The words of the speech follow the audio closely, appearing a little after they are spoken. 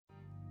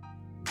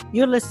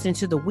You're listening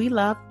to the We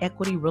Love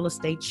Equity Real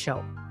Estate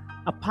Show,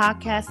 a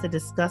podcast that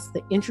discusses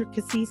the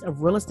intricacies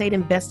of real estate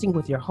investing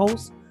with your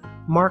host,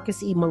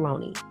 Marcus E.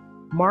 Maloney.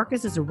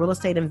 Marcus is a real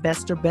estate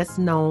investor best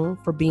known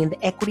for being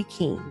the equity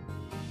king.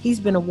 He's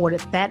been awarded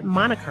that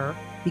moniker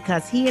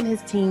because he and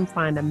his team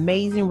find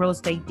amazing real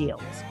estate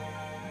deals.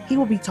 He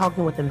will be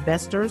talking with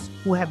investors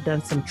who have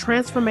done some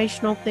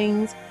transformational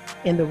things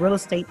in the real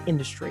estate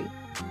industry.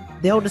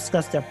 They'll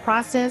discuss their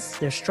process,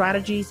 their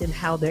strategies, and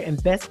how their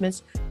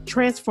investments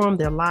transform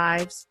their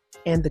lives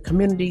and the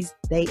communities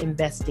they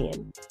invest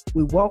in.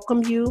 We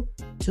welcome you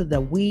to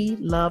the We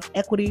Love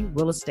Equity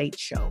Real Estate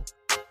Show.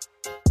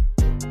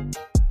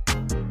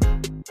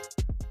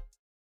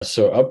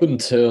 So up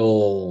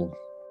until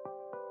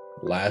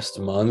last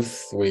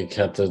month, we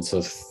kept it to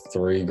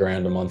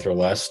 $3,000 a month or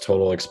less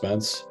total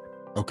expense.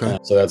 Okay.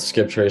 So that's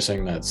skip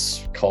tracing,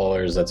 that's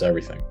callers, that's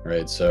everything,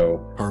 right?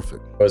 So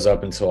Perfect. it was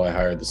up until I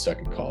hired the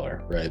second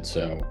caller, right?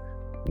 So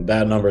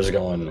that number is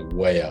going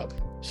way up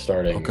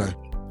starting. Okay.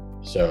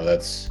 So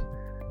that's,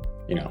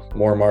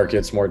 more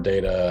markets, more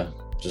data,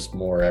 just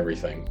more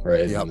everything,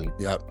 right?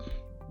 Yep.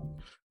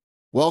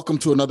 Welcome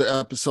to another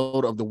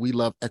episode of the We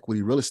Love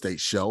Equity Real Estate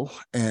Show.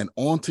 And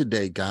on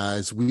today,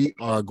 guys, we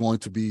are going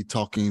to be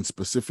talking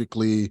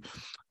specifically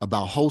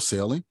about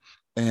wholesaling.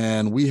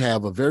 And we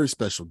have a very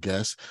special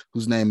guest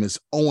whose name is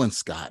Owen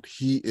Scott.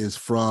 He is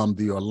from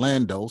the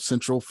Orlando,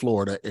 Central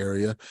Florida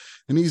area,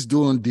 and he's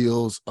doing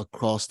deals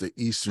across the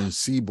Eastern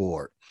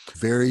Seaboard.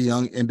 Very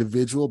young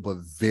individual, but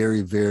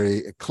very,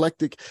 very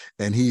eclectic.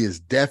 And he is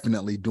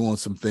definitely doing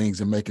some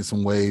things and making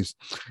some waves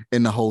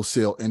in the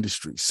wholesale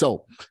industry.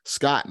 So,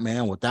 Scott,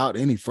 man, without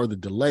any further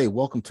delay,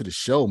 welcome to the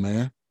show,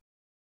 man.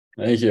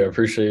 Thank you. I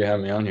appreciate you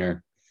having me on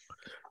here.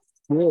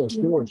 Sure.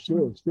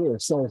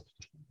 So,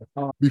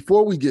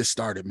 before we get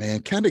started,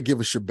 man, kind of give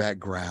us your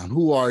background.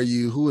 Who are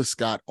you? Who is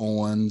Scott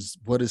Owens?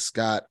 Owen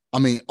Scott.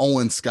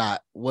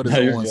 What is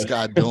Owen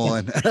Scott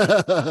doing?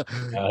 Kind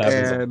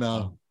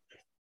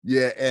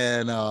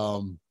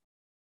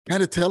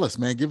of tell us,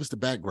 man, give us the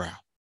background.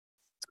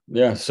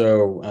 Yeah.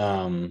 So,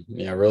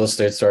 real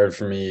estate started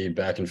for me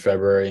back in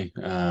February.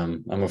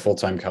 I'm a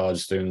full-time college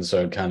student,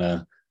 so it kind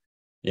of,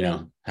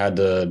 had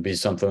to be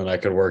something that I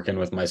could work in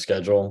with my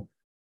schedule.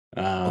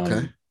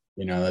 Okay.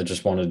 I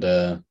just wanted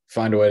to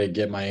find a way to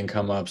get my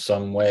income up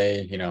some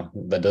way,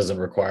 that doesn't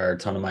require a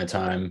ton of my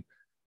time.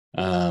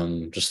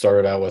 Just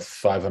started out with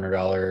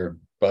 $500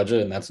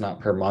 budget, and that's not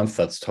per month,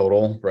 that's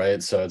total,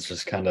 right? So it's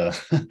just kind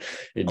of,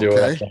 you do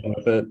what I can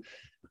with it.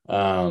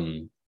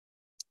 And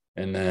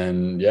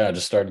then,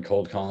 just started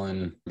cold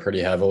calling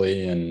pretty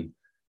heavily and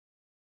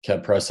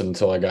kept pressing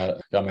until I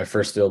got my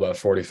first deal about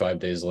 45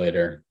 days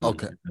later.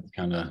 Okay. That's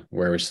kind of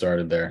where we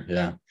started there.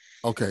 Yeah.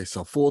 Okay.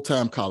 So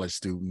full-time college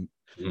student,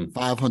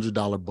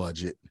 $500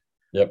 budget.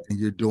 Yep. And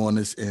you're doing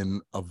this in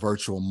a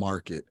virtual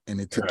market, and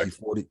it took you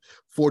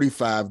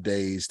 45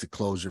 days to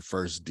close your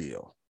first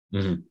deal.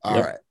 Mm-hmm. All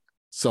right.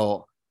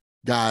 So,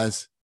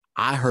 guys,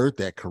 I heard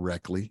that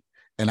correctly,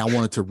 and I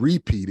wanted to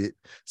repeat it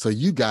so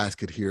you guys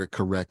could hear it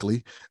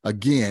correctly.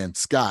 Again,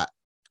 Scott,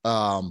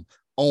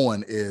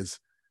 Owen is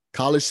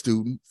college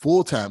student,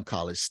 full-time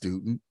college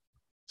student,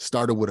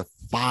 started with a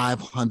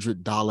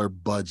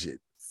 $500 budget.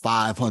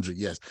 500,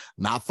 yes,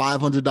 not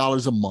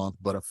 $500 a month,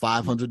 but a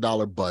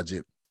 $500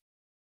 budget.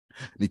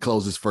 And he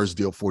closed his first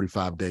deal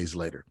 45 days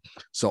later.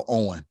 So,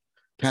 Owen,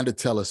 kind of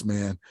tell us,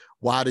 man,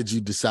 why did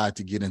you decide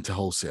to get into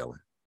wholesaling?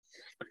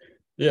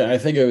 Yeah, I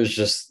think it was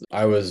just,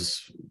 I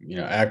was,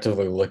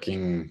 actively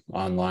looking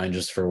online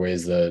just for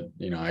ways that,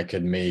 I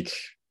could make,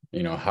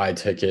 high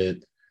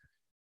ticket,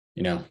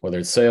 whether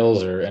it's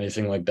sales or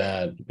anything like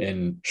that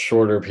in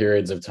shorter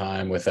periods of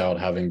time without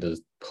having to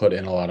put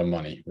in a lot of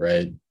money,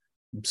 right?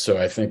 So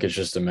I think it's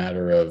just a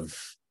matter of,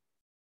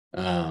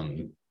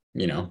 I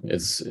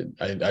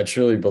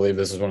truly believe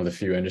this is one of the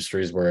few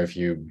industries where if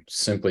you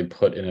simply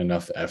put in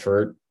enough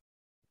effort,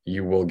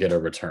 you will get a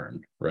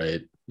return,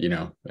 right?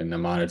 And the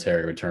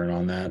monetary return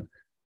on that.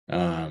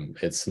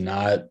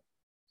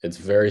 It's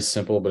very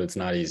simple, but it's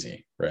not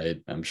easy,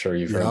 right? I'm sure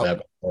you've heard that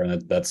before,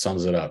 and that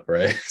sums it up,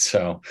 right?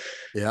 So,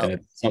 and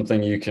it's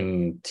something you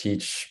can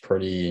teach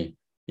pretty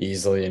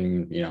easily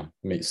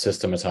and,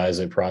 systematize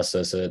it,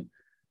 process it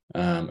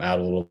out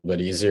a little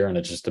bit easier. And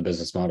it's just a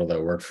business model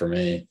that worked for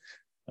me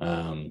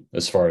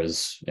as far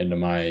as into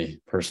my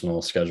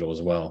personal schedule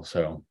as well.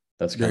 So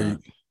that's kind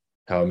of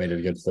how it made it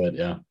a good fit.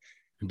 Yeah.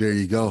 There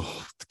you go.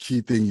 The key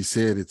thing you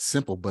said, it's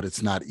simple, but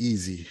it's not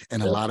easy.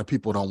 And a lot of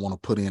people don't want to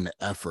put in the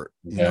effort.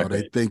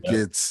 They think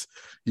it's,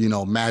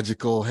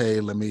 magical. Hey,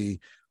 let me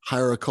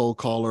hire a cold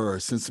caller or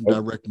send some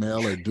direct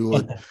mail or do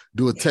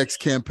a text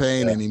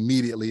campaign and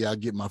immediately I'll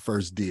get my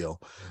first deal.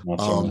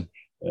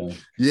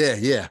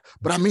 Yeah.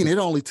 But I mean, it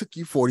only took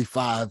you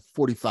 45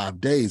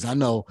 days. I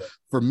know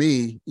for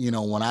me,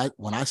 when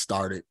I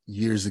started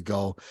years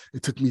ago,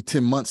 it took me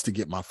 10 months to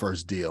get my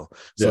first deal.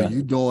 So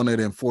you doing it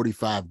in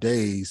 45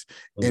 days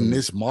in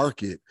this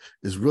market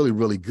is really,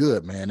 really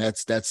good, man.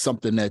 That's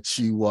something that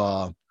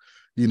you,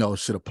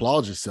 should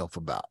applaud yourself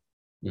about.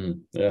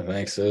 Yeah,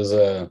 thanks. It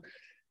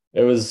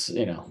was,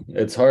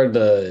 it's hard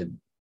to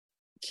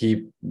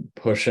keep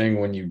pushing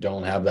when you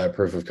don't have that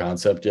proof of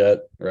concept yet,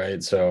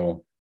 right?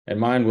 So, and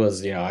mine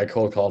was, I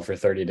cold called for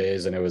 30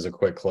 days and it was a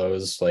quick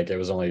close. Like it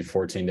was only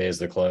 14 days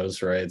to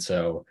close, right?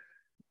 So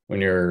when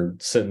you're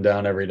sitting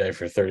down every day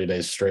for 30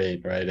 days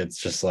straight, right, it's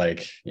just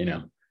like,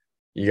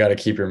 you got to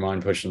keep your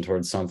mind pushing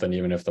towards something,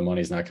 even if the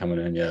money's not coming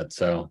in yet.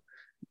 So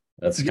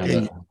that's kind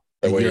of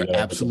the way you're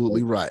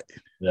absolutely right.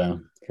 Yeah,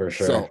 for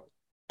sure. So,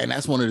 and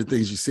that's one of the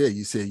things you said.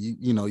 You said,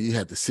 you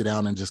had to sit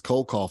down and just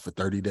cold call for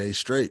 30 days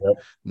straight,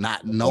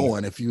 not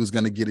knowing if you was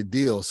going to get a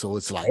deal. So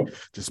it's like,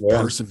 just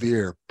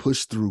persevere,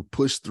 push through,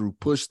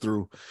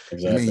 exactly.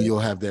 And then you'll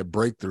have that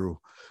breakthrough.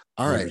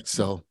 All right.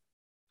 So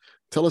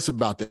tell us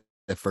about that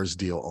first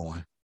deal,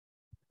 Owen.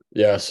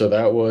 Yeah, so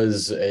that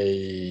was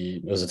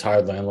it was a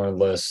tired landlord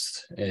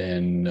list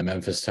in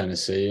Memphis,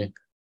 Tennessee.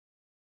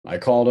 I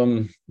called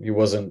him. He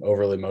wasn't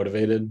overly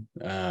motivated.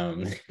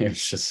 It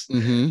was just,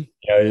 a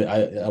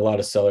lot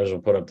of sellers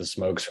will put up the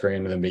smoke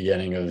screen in the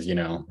beginning of,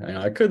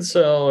 I could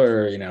sell,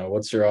 or,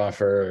 what's your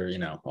offer,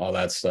 or, all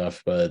that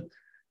stuff. But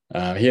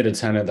he had a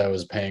tenant that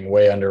was paying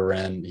way under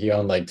rent. He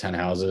owned like 10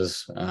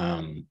 houses.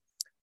 And,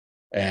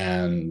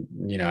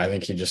 I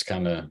think he just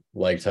kind of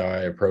liked how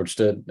I approached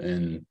it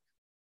and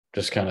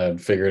just kind of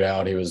figured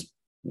out he was,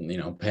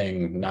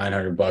 paying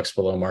 $900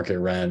 below market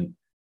rent.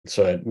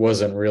 So it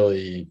wasn't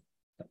really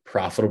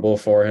profitable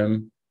for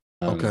him.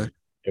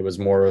 It was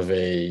more of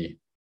a,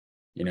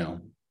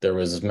 there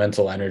was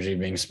mental energy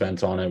being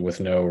spent on it with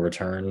no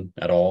return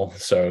at all.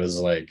 So it was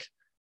like,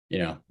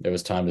 it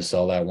was time to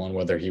sell that one,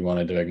 whether he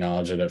wanted to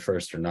acknowledge it at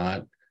first or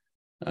not.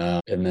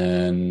 And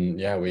then,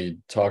 we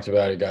talked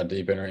about it, got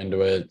deeper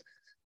into it.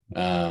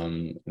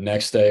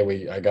 Next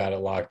day I got it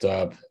locked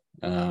up.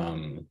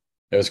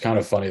 It was kind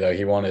of funny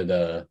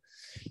though.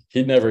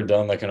 He'd never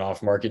done like an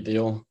off-market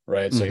deal,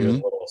 right? So he was a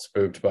little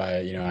spooked by,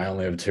 I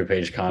only have a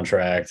 2-page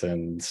contract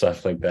and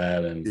stuff like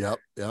that. And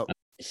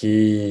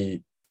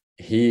he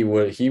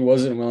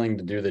wasn't willing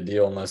to do the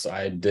deal unless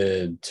I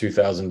did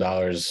 $2,000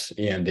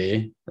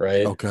 EMD,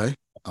 right? Okay.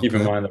 Keep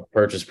in mind the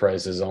purchase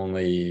price is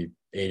only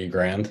 80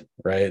 grand,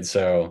 right?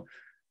 So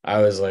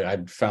I was like, I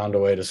found a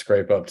way to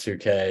scrape up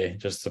 2K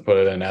just to put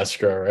it in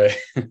escrow, right?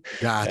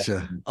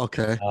 Gotcha.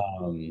 Okay.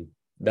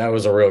 That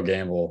was a real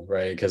gamble,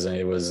 right? Because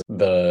it was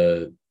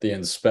the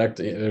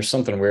there's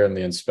something weird in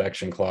the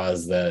inspection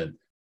clause that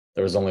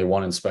there was only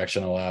one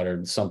inspection allowed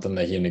or something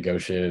that he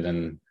negotiated.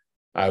 And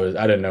I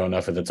didn't know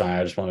enough at the time.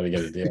 I just wanted to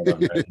get a deal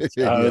done. Right?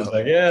 So I was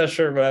like, yeah,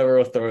 sure, whatever,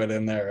 we'll throw it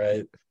in there,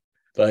 right?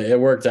 But it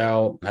worked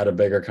out. Had a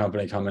bigger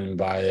company come in and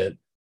buy it.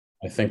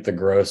 I think the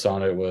gross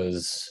on it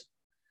was,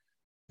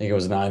 I think it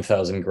was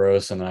 9,000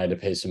 gross, and then I had to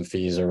pay some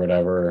fees or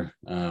whatever,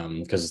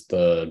 because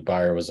the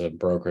buyer was a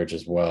brokerage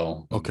as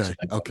well. Okay.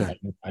 Okay.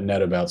 I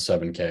net about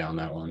 7K on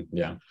that one.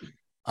 Yeah.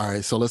 All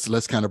right. So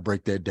let's kind of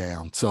break that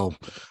down. So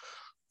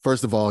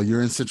first of all,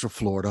 you're in Central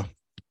Florida,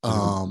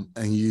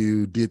 and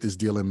you did this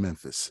deal in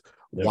Memphis.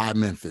 Yep. Why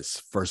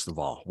Memphis? First of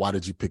all, why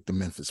did you pick the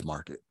Memphis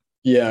market?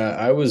 Yeah,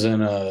 I was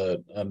in a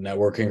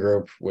networking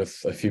group with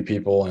a few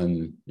people,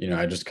 and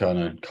I just kind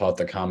of caught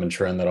the common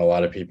trend that a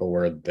lot of people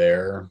were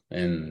there,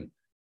 and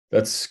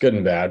that's good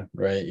and bad,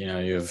 right?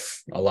 You have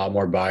a lot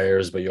more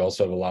buyers, but you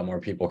also have a lot more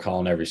people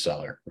calling every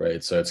seller,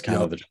 right? So it's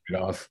kind of the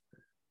trade-off.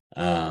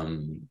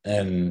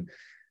 And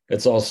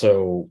it's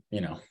also,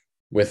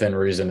 within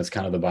reason, it's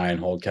kind of the buy and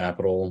hold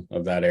capital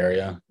of that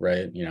area,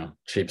 right?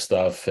 Cheap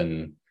stuff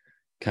and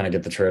kind of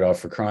get the trade-off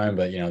for crime,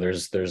 but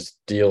there's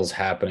deals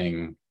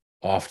happening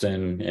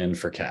often and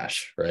for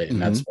cash, right? And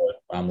that's what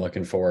I'm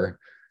looking for.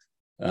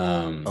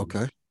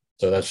 Okay.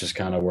 So that's just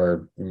kind of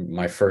where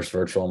my first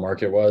virtual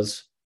market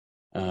was.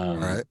 All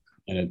right.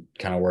 And it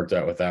kind of worked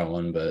out with that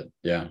one, but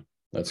yeah,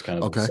 that's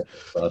kind of the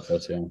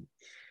process. Yeah.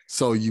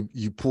 So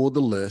you pulled the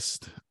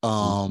list,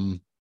 and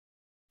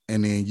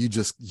then you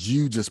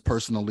just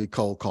personally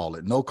cold call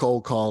it. No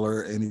cold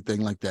caller,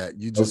 anything like that.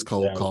 You just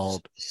cold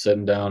called.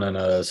 Sitting down in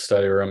a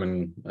study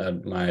room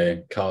at my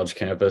college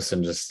campus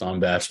and just on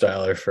batch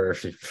dialer for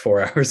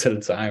 4 hours at a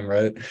time,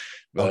 right?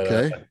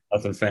 But,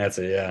 nothing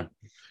fancy. Yeah.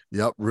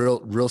 Yep.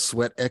 Real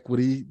sweat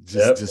equity.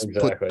 Just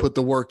exactly. put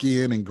the work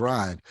in and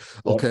grind.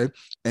 Yep. Okay.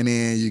 And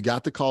then you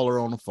got the caller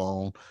on the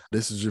phone.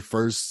 This is your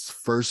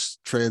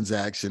first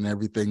transaction,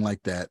 everything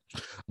like that.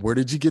 Where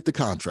did you get the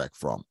contract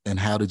from? And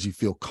how did you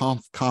feel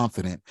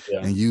confident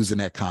in using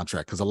that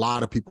contract? Because a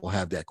lot of people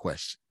have that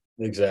question.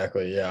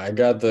 Exactly. Yeah. I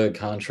got the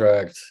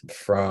contract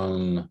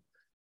from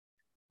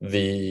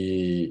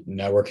the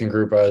networking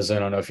group I was in. I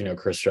don't know if you know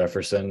Chris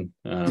Jefferson.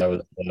 That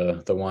was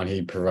the one.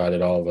 He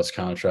provided all of us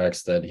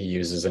contracts that he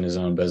uses in his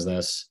own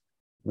business.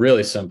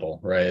 Really simple,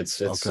 right?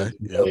 It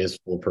really is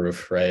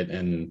foolproof, right?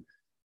 And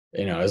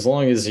as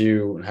long as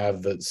you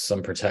have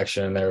some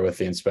protection in there with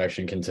the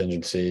inspection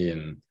contingency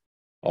and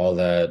all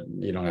that,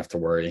 you don't have to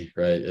worry,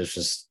 right? It's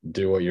just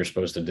do what you're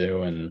supposed to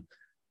do and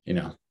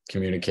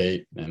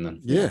communicate, and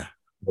then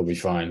we'll be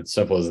fine.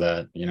 Simple as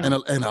that,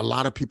 And a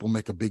lot of people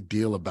make a big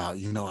deal about,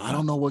 I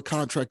don't know what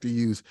contract to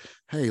use.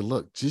 Hey,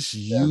 look, just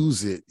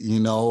use it,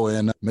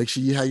 and make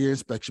sure you have your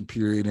inspection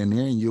period in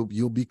there, and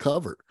you'll be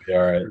covered. All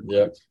right.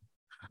 Yep.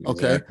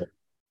 Okay.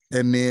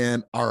 And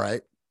then, all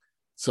right.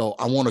 So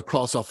I want to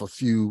cross off a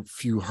few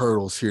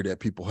hurdles here that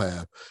people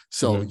have.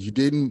 So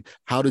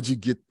how did you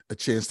get a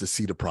chance to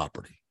see the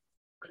property?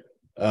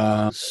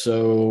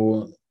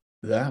 So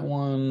that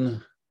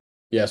one,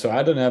 yeah. So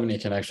I didn't have any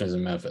connections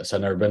in Memphis. I'd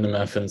never been to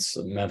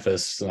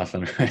Memphis,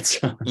 nothing, right?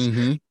 So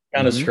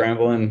kind of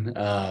scrambling.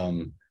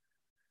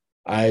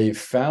 I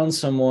found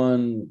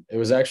someone, it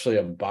was actually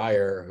a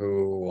buyer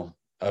who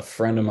a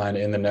friend of mine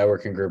in the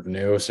networking group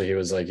knew. So he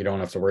was like, you don't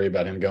have to worry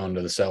about him going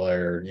to the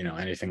seller or,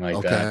 anything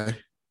like that.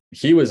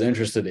 He was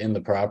interested in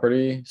the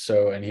property.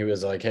 So, and he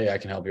was like, hey, I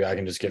can help you. I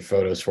can just get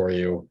photos for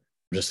you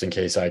just in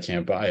case I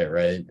can't buy it.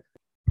 Right.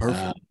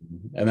 Perfect.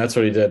 And that's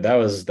what he did. That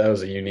was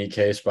a unique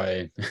case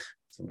by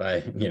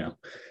in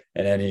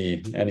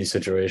any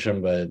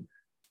situation, but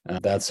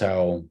that's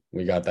how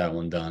we got that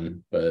one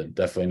done. But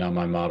definitely not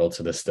my model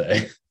to this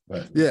day.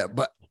 But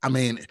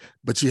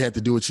but you had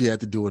to do what you had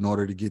to do in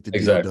order to get the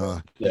deal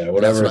done. Yeah, whatever.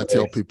 And that's what I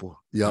tell people.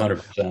 Yeah,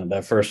 100%.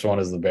 That first one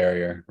is the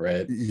barrier,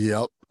 right?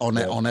 Yep. On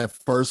that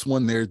first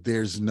one,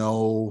 there's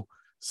no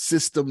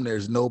system,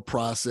 there's no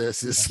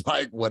process. It's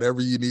like whatever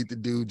you need to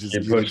do, just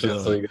get it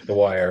done. So you get the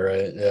wire,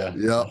 right?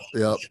 Yeah.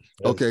 Yep.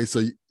 Okay,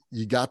 so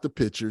you got the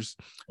pictures.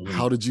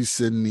 How did you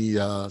send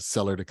the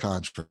seller the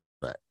contract?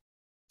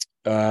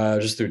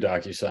 Just through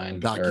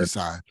DocuSign.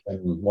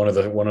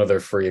 One of their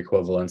free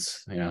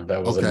equivalents.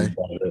 That was okay.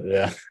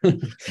 Yeah.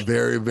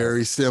 Very,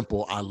 very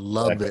simple. I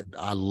love it.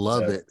 I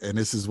love it. And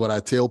this is what I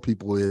tell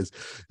people is,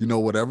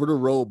 whatever the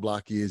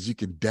roadblock is, you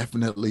can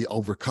definitely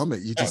overcome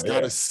it. You just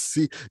gotta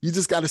see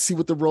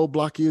what the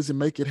roadblock is and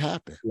make it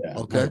happen. Yeah.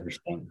 Okay.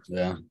 100%.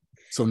 Yeah.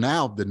 So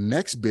now the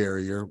next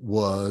barrier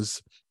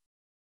was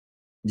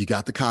you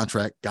got the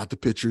contract, got the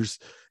pictures,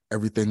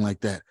 everything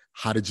like that.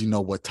 How did you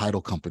know what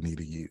title company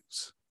to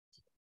use?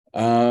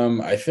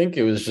 I think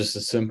it was just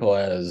as simple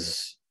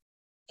as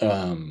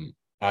I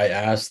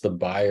asked the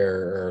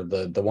buyer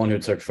or the one who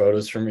took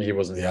photos for me. He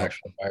wasn't the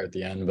actual buyer at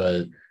the end,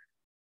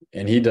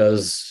 and he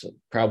does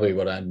probably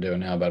what I'm doing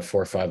now, about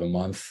 4 or 5 a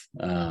month.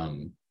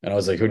 And I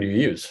was like, who do you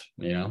use?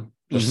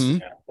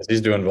 Because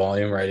he's doing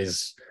volume, right?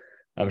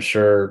 I'm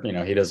sure,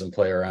 he doesn't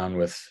play around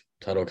with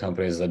title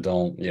companies that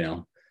don't,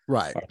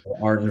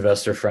 aren't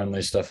investor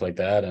friendly, stuff like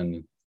that.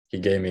 And he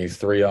gave me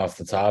 3 off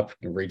the top.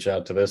 Reach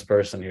out to this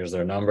person. Here's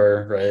their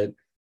number, right?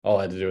 All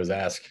I had to do was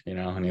ask,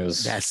 and he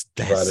was. That's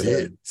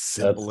it.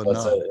 Simple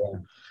enough. That's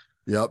it,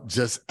 Yep.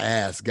 Just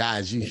ask.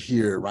 Guys, you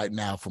hear it right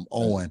now from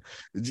Owen.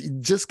 You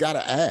just got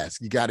to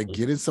ask. You got to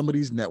get in some of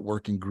these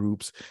networking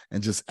groups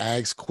and just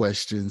ask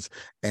questions,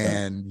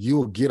 and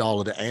you'll get all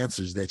of the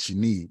answers that you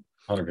need.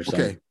 100%.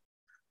 Okay.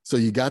 So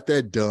you got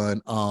that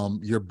done.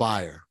 Your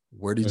buyer,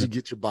 where did you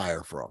get your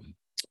buyer from?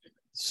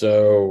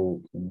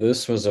 So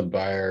this was a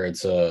buyer.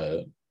 It's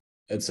an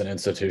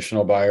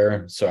institutional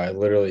buyer. So I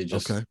literally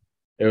just,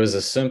 it was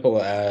as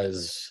simple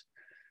as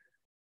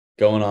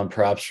going on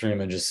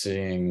PropStream and just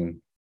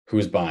seeing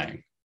who's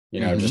buying,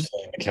 just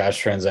seeing the cash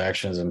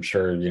transactions. I'm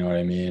sure, you know what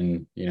I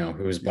mean?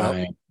 Who's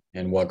buying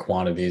and what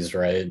quantities,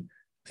 right?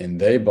 And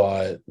they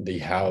bought the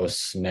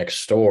house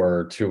next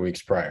door 2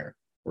 weeks prior,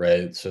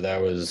 right? So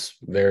that was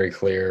very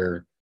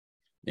clear,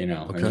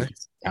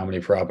 how many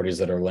properties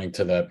that are linked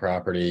to that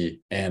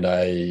property. And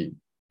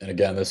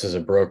again, this is a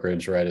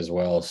brokerage, right, as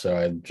well. So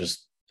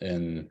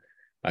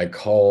I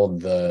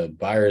called the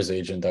buyer's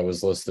agent that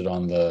was listed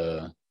on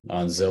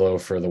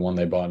Zillow for the one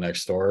they bought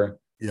next door.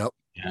 Yep.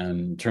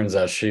 And turns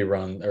out he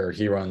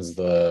runs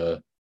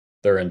their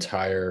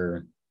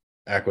entire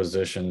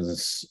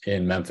acquisitions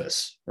in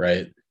Memphis,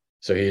 right?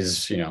 So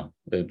he's,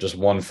 just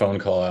one phone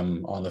call,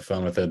 I'm on the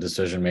phone with a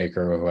decision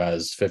maker who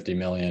has 50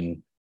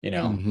 million,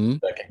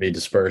 that can be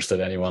dispersed at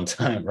any one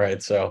time,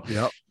 right? So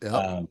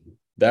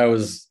that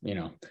was,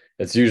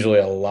 it's usually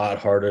a lot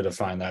harder to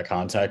find that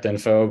contact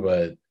info,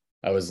 but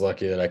I was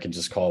lucky that I could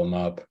just call him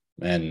up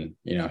and,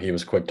 he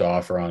was quick to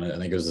offer on it. I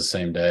think it was the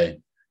same day.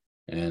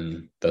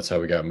 And that's how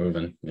we got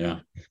moving. Yeah.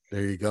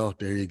 There you go.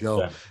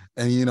 Yeah.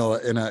 And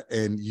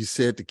and you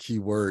said the key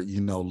word,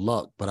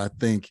 luck, but I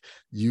think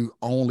you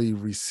only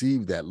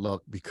received that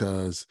luck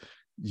because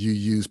you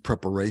used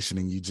preparation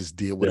and you just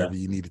did whatever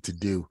you needed to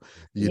do,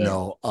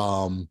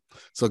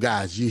 so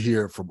guys, you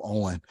hear it from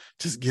Owen,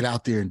 just get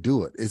out there and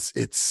do it.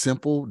 It's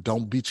simple.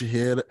 Don't beat your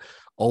head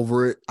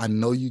over it. I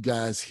know you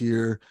guys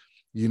hear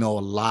a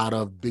lot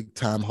of big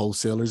time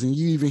wholesalers, and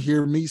you even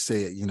hear me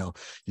say it,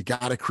 you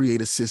got to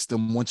create a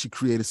system. Once you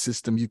create a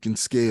system, you can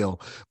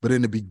scale. But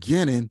in the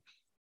beginning,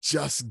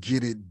 just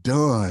get it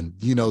done,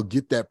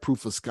 get that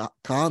proof of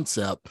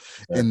concept.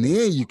 And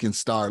then you can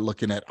start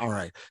looking at, all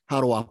right,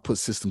 how do I put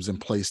systems in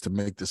place to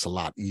make this a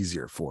lot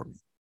easier for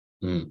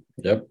me?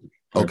 Yep.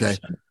 100%. Okay.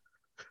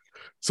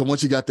 So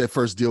once you got that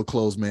first deal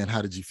closed, man,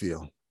 how did you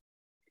feel?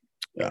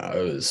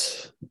 It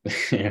was,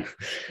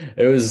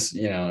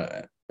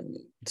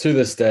 to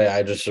this day,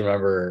 I just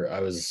remember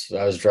I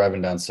was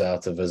driving down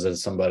south to visit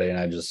somebody, and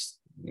I just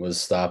was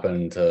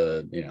stopping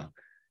to,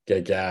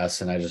 get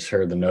gas, and I just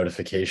heard the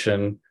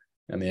notification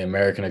and the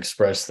American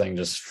Express thing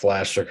just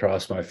flashed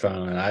across my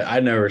phone. And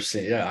I'd never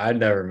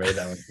made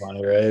that much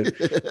money, right?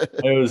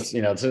 It was,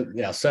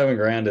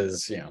 $7,000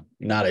 is,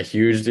 not a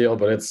huge deal,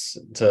 but it's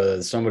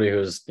to somebody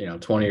who's,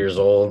 20 years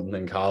old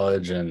in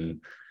college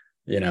and,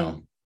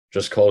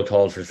 just cold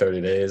called for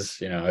 30 days,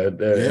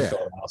 it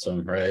felt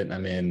awesome. Right. I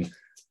mean,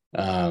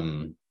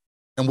 and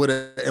with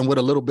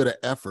a little bit of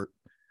effort,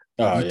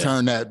 you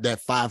turn that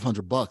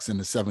 $500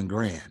 into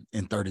 $7,000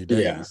 in 30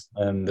 days. Yeah.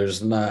 And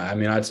there's not,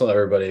 I tell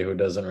everybody who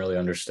doesn't really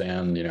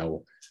understand,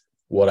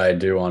 what I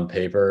do on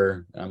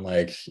paper, I'm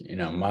like,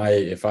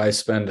 if I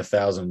spend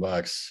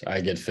 $1,000,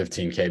 I get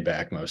 15K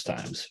back most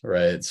times.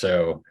 Right.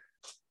 So,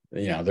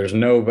 there's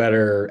no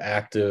better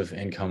active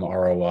income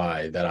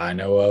ROI that I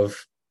know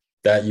of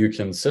that you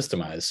can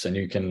systemize and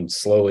you can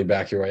slowly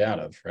back your way out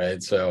of.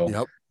 Right. So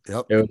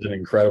Yep. It was an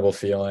incredible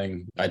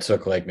feeling. I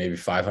took like maybe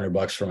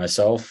 $500 for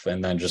myself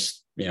and then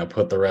just,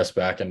 put the rest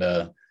back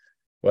into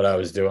what I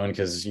was doing,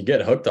 because you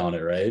get hooked on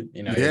it, right?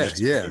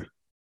 Like,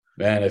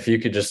 man, if you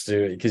could just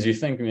do it, because you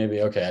think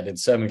maybe, okay, I did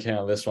 7K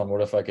on this one.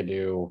 What if I could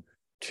do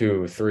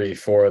 2, 3,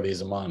 4 of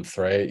these a month,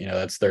 right?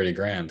 That's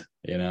 $30,000,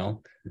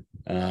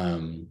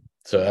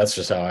 So that's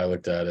just how I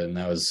looked at it. And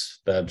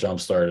that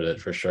jump started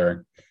it for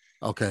sure.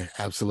 Okay,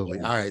 absolutely.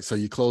 Yeah. All right. So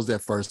you closed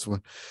that first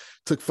one,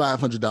 took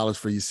 $500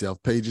 for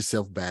yourself, paid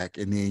yourself back,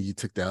 and then you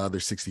took the other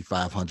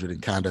 $6,500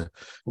 and kind of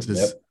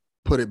just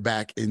put it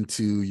back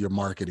into your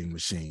marketing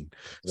machine.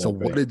 So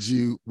what did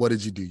you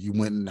do? You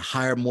went and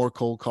hired more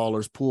cold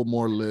callers, pulled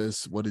more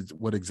lists.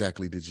 What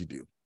exactly did you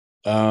do?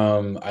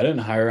 I didn't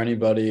hire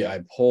anybody.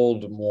 I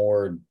pulled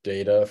more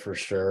data for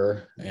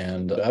sure.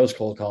 And I was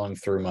cold calling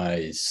through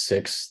my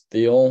 6th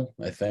deal,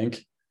 I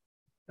think.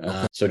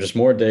 So just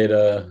more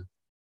data.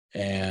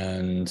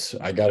 And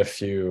I got I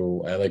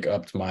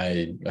upped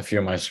a few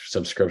of my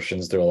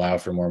subscriptions to allow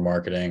for more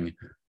marketing.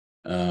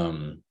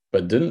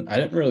 But I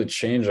didn't really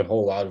change a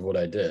whole lot of what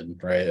I did,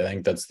 right? I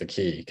think that's the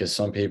key, because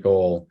some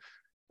people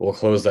will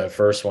close that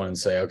first one and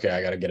say, okay,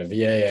 I got to get a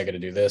VA, I got to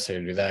do this, I got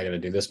to do that, I got to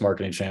do this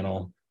marketing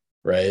channel,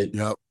 right?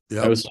 Yep.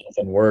 If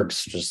something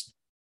works, just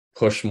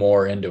push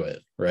more into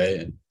it,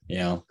 right?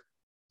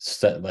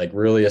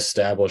 Really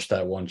establish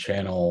that one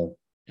channel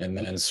and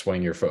then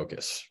swing your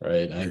focus,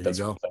 right? I think that's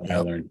what I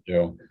learned to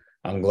do.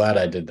 I'm glad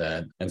I did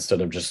that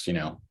instead of just,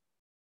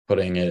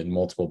 putting it in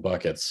multiple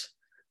buckets.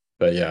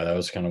 But yeah, that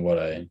was kind of what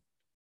I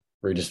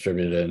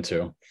redistributed it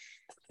into.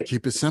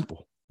 Keep it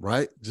simple,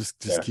 right? Just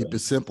keep it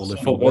simple.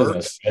 If it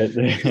works, if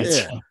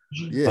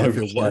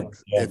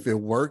it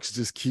works,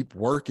 just keep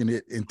working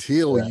it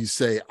until you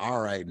say, all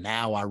right,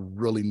 now I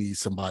really need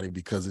somebody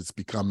because it's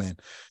becoming,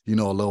 a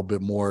little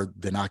bit more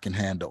than I can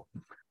handle.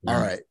 All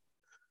right.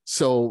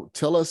 So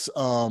tell us,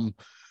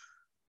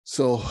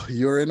 so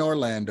you're in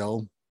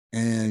Orlando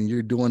and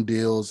you're doing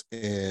deals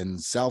in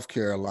South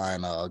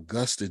Carolina,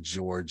 Augusta,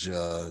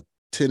 Georgia,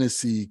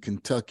 Tennessee,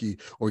 Kentucky,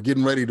 or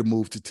getting ready to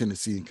move to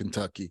Tennessee and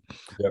Kentucky.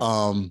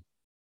 All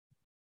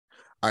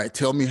right,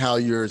 tell me how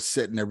you're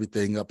setting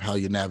everything up, how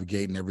you're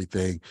navigating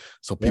everything,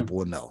 so people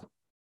will know.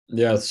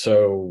 Yeah,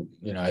 so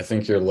I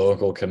think your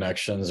local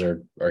connections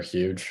are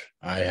huge.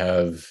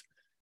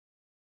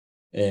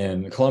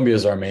 In Columbia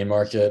is our main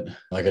market.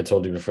 Like I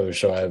told you before the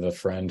show, I have a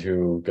friend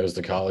who goes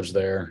to college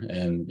there,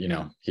 and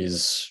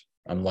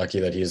I'm lucky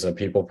that he's a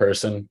people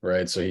person,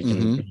 right? So he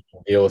can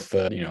deal with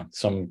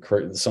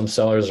some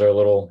sellers are a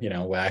little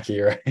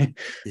wacky, right?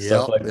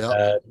 Stuff like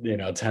that.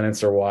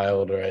 Tenants are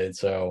wild, right?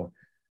 So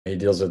he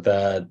deals with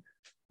that.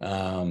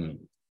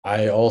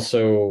 I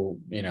also,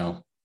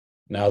 now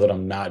that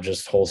I'm not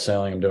just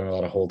wholesaling, I'm doing a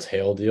lot of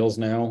wholesale deals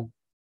now.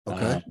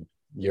 Okay.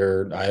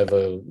 I have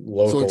a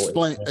local.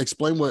 So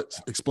explain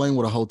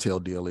what a hotel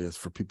deal is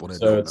for people that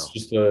don't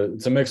know.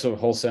 It's a mix of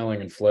wholesaling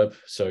and flip.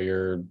 So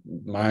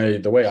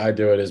the way I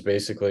do it is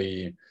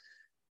basically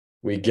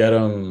we get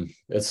them.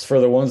 It's for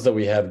the ones that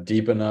we have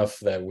deep enough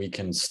that we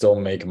can still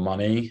make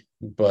money,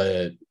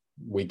 but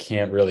we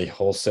can't really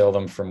wholesale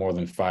them for more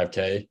than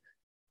 5K.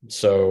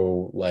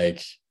 So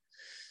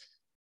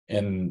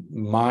and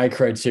my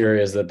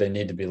criteria is that they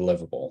need to be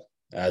livable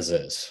as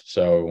is.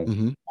 So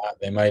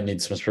they might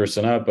need some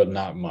sprucing up, but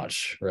not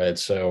much, right?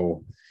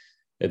 So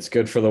it's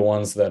good for the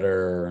ones that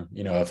are,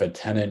 if a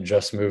tenant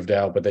just moved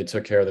out, but they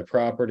took care of the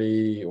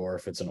property, or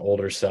if it's an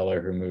older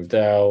seller who moved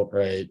out,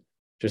 right?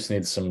 Just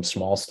needs some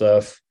small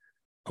stuff.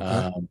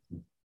 Okay.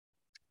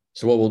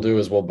 So what we'll do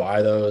is we'll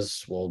buy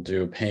those, we'll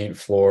do paint,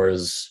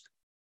 floors,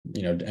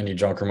 any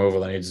junk removal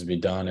that needs to be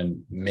done,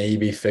 and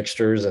maybe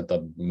fixtures at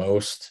the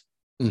most.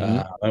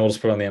 And we'll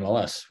just put on the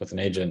MLS with an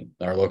agent,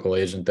 our local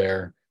agent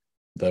there.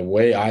 The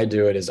way I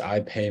do it is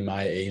I pay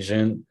my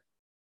agent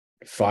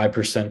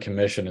 5%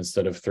 commission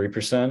instead of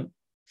 3%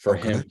 for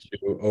him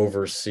to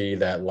oversee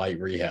that light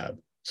rehab.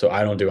 So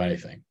I don't do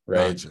anything,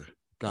 right? Gotcha.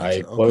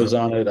 I close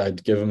on it. I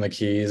give him the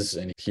keys,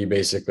 and he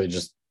basically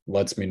just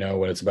lets me know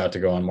when it's about to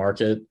go on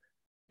market.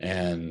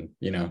 And,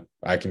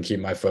 I can keep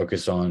my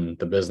focus on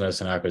the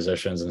business and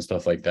acquisitions and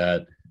stuff like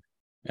that.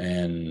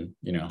 And,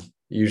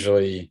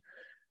 usually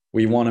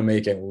we want to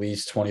make at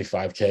least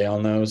 25K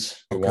on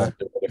those. We won't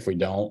do it if we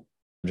don't.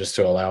 just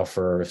to allow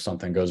for if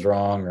something goes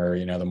wrong or,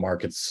 the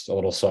market's a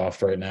little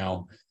soft right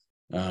now,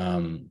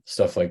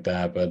 stuff like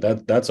that.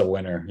 But that's a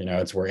winner.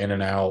 We're in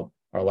and out.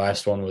 Our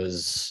last one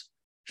was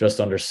just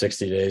under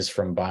 60 days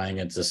from buying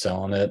it to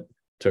selling it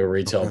to a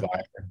retail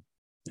buyer.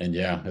 And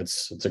yeah,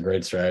 it's a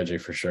great strategy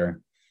for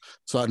sure.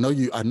 So I know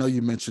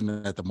you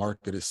mentioned that the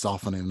market is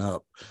softening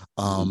up.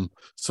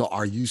 So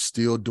are you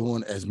still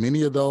doing as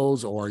many of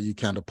those, or are you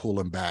kind of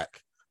pulling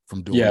back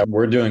from doing? Yeah,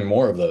 we're doing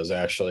more of those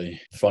actually,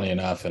 funny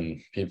enough.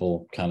 And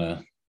people kind of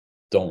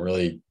don't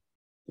really,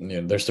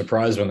 they're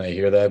surprised when they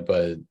hear that.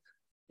 But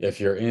if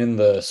you're in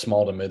the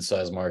small to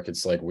mid-sized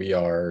markets like we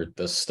are,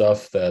 the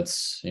stuff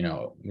that's,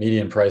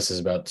 median price is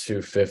about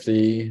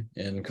 250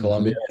 in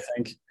Colombia, I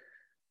think.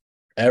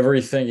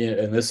 Everything,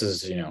 and this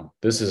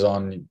is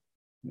on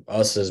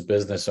us as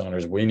business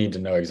owners. We need to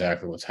know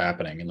exactly what's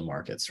happening in the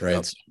markets,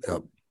 right?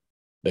 Yep.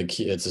 The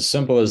key, it's as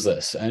simple as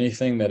this: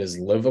 anything that is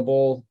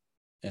livable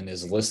and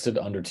is listed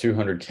under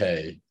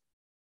 200K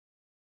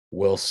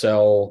will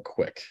sell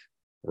quick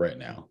right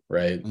now,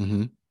 right?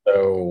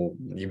 So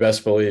you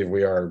best believe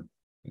we are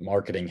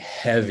marketing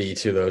heavy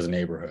to those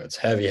neighborhoods,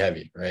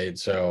 heavy, right?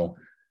 So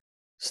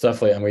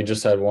stuff like, and we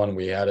just had one,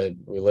 we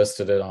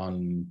listed it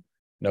on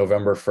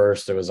November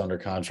 1st. It was under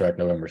contract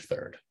November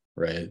 3rd,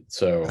 right?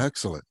 So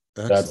excellent.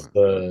 That's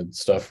the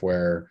stuff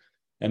where,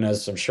 and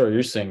as I'm sure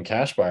you're seeing,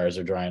 cash buyers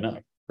are drying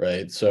up,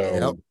 right?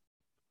 So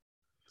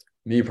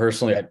me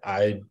personally,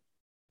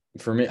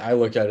 for me, I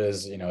look at it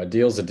as, a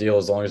deal's a deal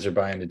as long as you're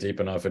buying it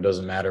deep enough. It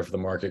doesn't matter if the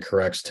market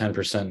corrects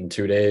 10% in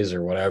 2 days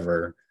or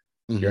whatever,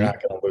 you're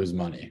not going to lose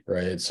money,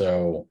 right?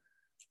 So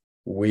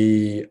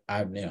I'm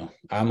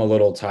a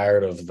little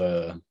tired of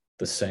the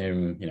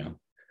same,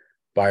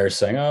 buyers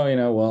saying,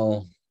 oh,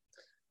 well,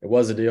 it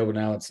was a deal, but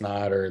now it's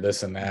not, or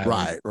this and that.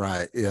 Right.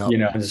 Yeah.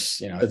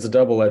 It's a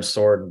double-edged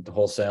sword,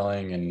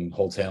 wholesaling and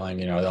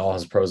wholetailing, it all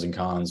has pros and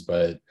cons,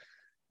 but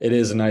it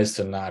is nice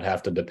to not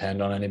have to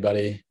depend on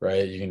anybody,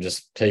 right? You can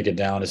just take it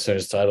down as soon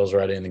as title's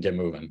ready and then get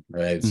moving,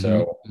 right?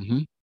 So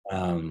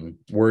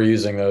we're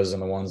using those in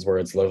the ones where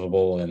it's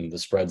livable and the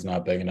spread's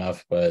not big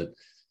enough, but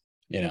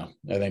I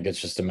think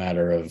it's just a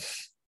matter of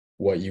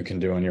what you can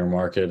do in your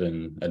market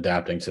and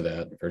adapting to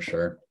that for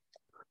sure.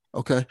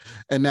 Okay.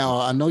 And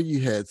now I know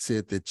you had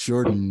said that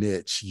your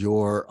niche,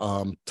 your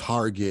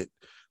target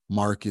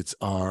markets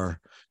are,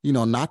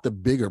 not the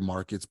bigger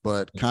markets,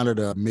 but kind of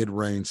the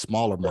mid-range,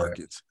 smaller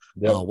markets.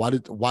 Yep.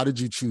 Why did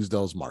you choose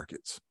those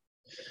markets?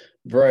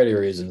 Variety of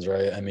reasons,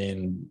 right? I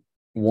mean,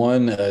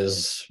 one,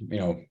 as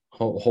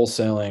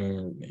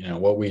wholesaling,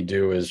 what we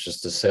do is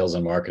just a sales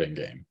and marketing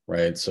game,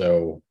 right?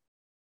 So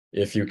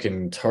if you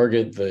can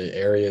target the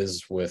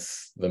areas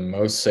with the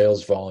most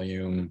sales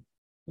volume,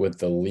 with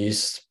the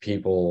least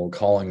people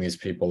calling these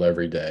people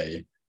every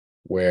day,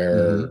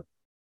 where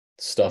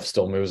stuff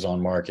still moves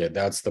on market,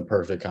 that's the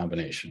perfect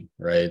combination,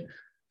 right?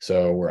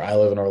 So where I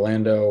live in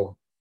Orlando,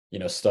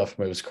 stuff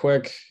moves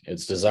quick,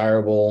 it's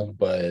desirable,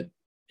 but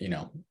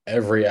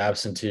every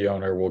absentee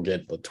owner will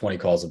get 20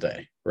 calls a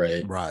day,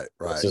 right? Right.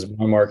 This is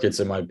my markets,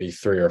 it might be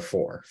 3 or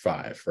 4,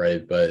 5,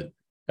 right? But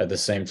at the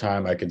same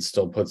time, I could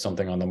still put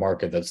something on the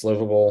market that's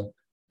livable.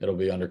 It'll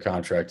be under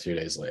contract 2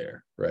 days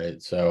later, right?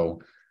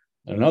 So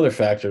another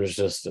factor is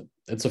just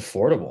it's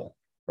affordable,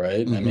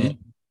 right? I mean,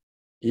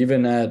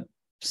 even at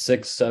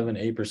 6, 7,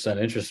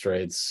 8% interest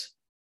rates,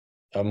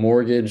 a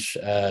mortgage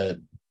at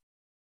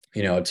a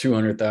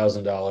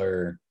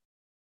 $200,000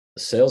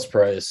 sales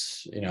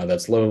price,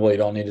 that's livable. You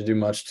don't need to do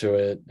much to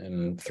it,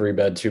 and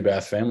 3-bed,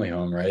 2-bath family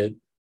home, right?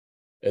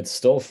 It's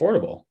still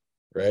affordable,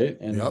 right?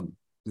 And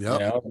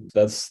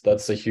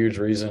that's a huge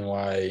reason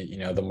why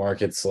the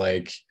markets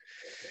like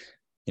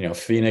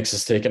Phoenix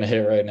is taking a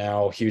hit right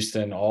now,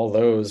 Houston, all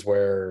those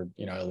where,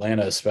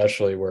 Atlanta,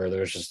 especially, where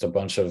there's just a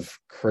bunch of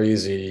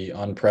crazy,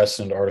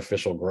 unprecedented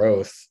artificial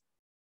growth.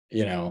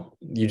 You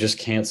just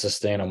can't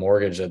sustain a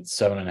mortgage at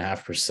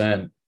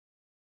 7.5%,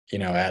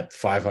 at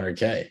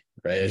 500K,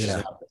 right? It's just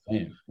not the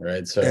same,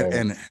 right? So,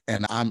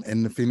 and I'm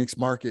in the Phoenix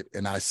market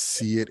and I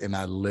see it and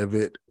I live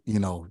it,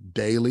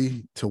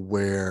 daily, to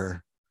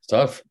where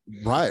tough.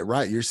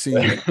 Right. You're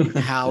seeing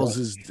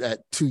houses that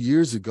 2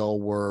 years ago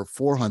were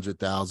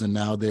 400,000.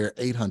 Now they're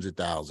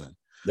 800,000.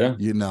 Yeah.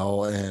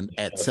 And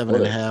at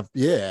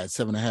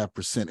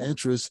 7.5%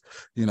 interest,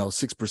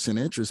 6%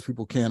 interest,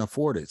 people can't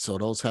afford it. So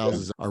those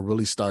houses are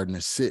really starting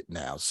to sit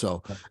now.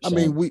 So, 100%. I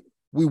mean, we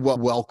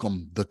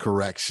welcome the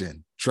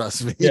correction.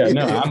 Trust me. Yeah,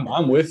 no,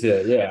 I'm with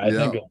you. Yeah. I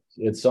think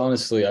it's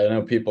honestly, I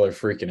know people are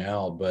freaking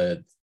out, but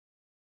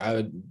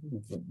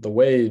the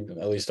way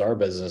at least our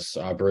business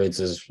operates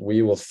is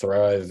we will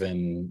thrive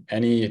in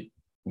any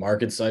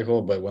market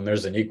cycle, but when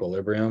there's an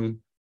equilibrium,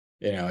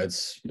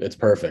 it's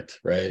perfect,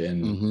 right?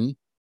 And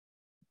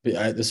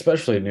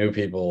especially new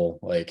people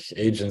like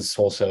agents,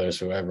 wholesalers,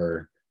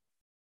 whoever,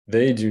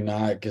 they do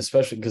not,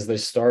 especially because they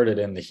started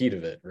in the heat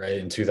of it, right?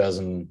 In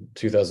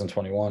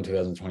 2021,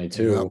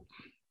 2022,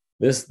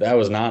 that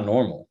was not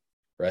normal,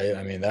 right?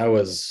 I mean, that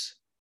was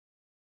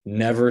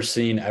never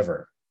seen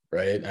ever,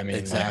 right? I mean,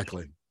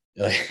 exactly.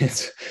 Like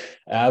it's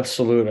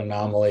absolute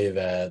anomaly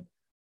that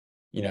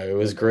it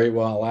was great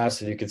while it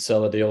lasted. You could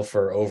sell a deal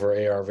for over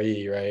ARV,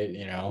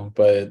 right?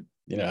 But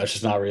it's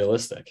just not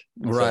realistic.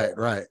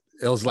 Right.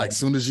 It was like,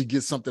 soon as you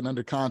get something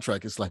under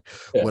contract, it's like,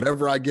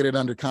 whatever I get it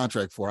under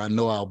contract for, I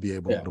know I'll be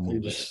able to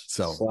move it.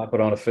 So slap it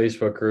on a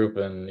Facebook group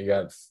and you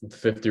got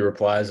 50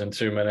 replies in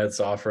 2 minutes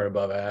offering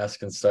above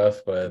ask and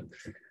stuff. But,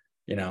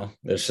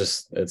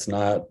 it's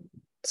not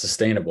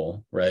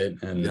sustainable, right?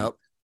 And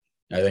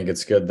I think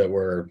it's good that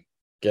we're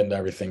getting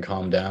everything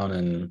calmed down,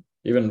 and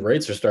even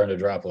rates are starting to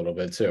drop a little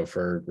bit too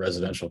for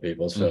residential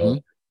people. So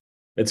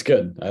it's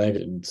good. I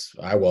think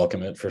I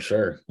welcome it for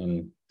sure.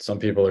 And some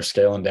people are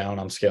scaling down,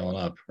 I'm scaling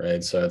up,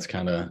 right? So it's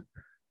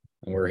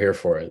we're here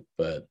for it.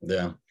 But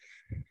yeah.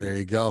 There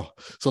you go.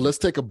 So let's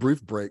take a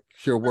brief break,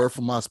 hear a word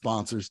from my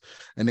sponsors.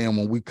 And then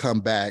when we come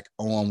back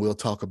on, we'll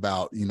talk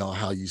about,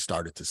 how you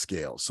started to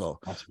scale. So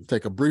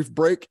Take a brief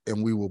break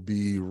and we will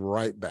be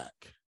right back.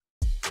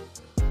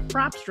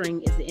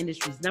 PropStream is the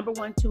industry's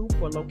 #1 tool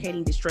for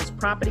locating distressed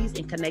properties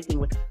and connecting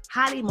with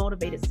highly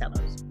motivated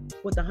sellers.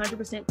 With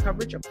 100%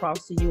 coverage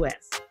across the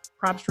U.S.,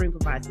 PropStream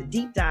provides a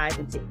deep dive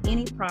into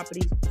any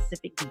property's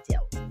specific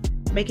details,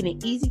 making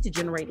it easy to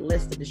generate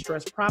lists of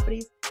distressed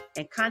properties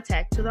and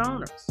contact to the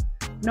owners.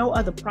 No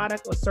other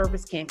product or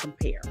service can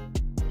compare.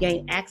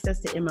 Gain access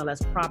to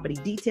MLS property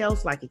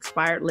details like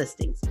expired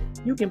listings.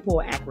 You can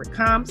pull accurate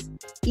comps,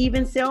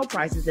 even sale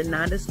prices in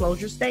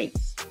non-disclosure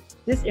states.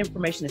 This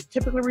information is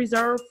typically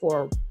reserved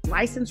for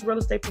licensed real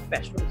estate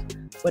professionals,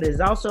 but it is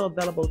also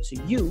available to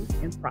you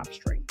in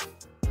PropStream.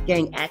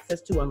 Gain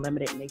access to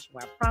unlimited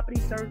nationwide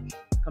property search,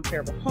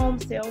 comparable home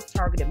sales,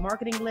 targeted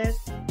marketing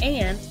lists,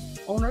 and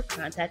owner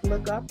contact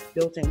lookup,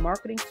 built-in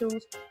marketing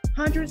tools,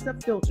 hundreds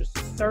of filters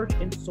to search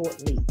and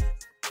sort leads.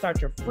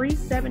 Start your free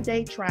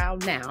 7-day trial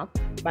now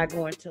by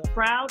going to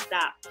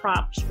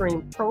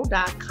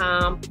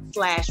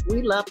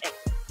proud.propstreampro.com/WeLoveEquity.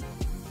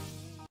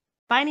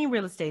 Finding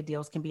real estate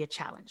deals can be a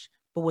challenge,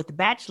 but with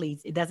Batch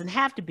Leads, it doesn't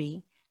have to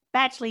be.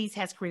 Batch Leads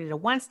has created a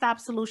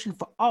one-stop solution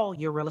for all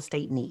your real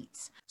estate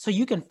needs, so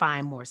you can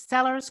find more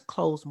sellers,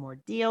 close more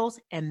deals,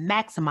 and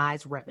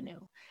maximize revenue.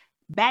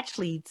 Batch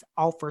Leads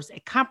offers a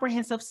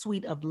comprehensive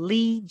suite of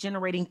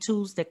lead-generating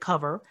tools that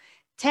cover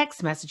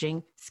text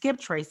messaging, skip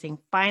tracing,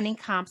 finding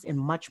comps, and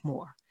much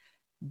more.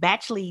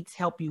 Batch Leads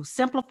help you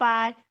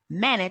simplify,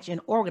 manage, and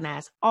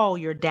organize all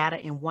your data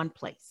in one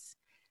place.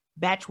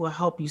 Batch will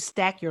help you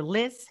stack your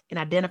lists and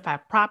identify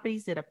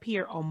properties that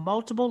appear on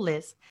multiple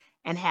lists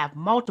and have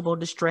multiple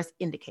distress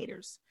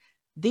indicators.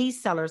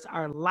 These sellers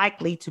are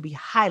likely to be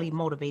highly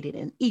motivated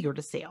and eager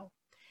to sell.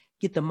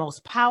 Get the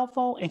most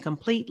powerful and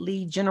complete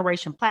lead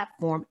generation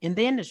platform in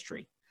the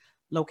industry.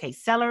 Locate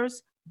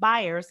sellers,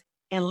 buyers,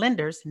 and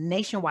lenders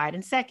nationwide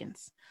in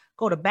seconds.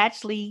 Go to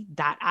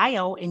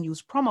batchlead.io and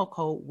use promo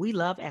code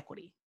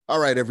WeLoveEquity. All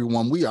right,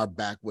 everyone, we are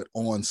back with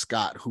Owen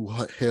Scott, who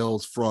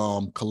hails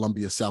from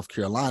Columbia, South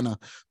Carolina,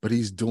 but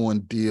he's doing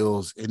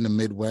deals in the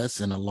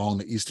Midwest and along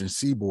the Eastern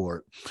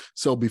Seaboard.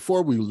 So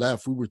before we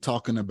left, we were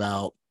talking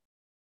about,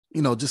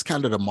 just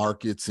kind of the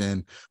markets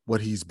and what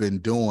he's been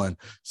doing.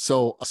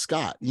 So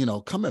Scott,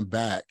 coming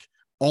back,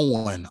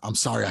 Owen, I'm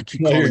sorry, I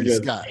keep calling you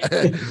Scott.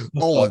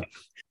 Owen,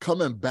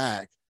 coming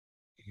back,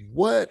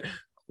 what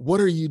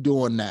are you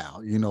doing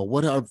now?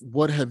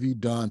 What have you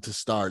done to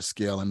start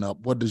scaling up?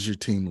 What does your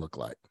team look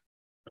like?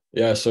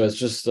 Yeah, so it's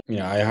just,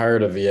 I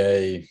hired a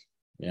VA,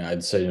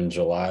 I'd say in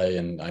July,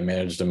 and I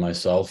managed him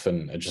myself,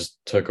 and it just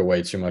took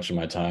away too much of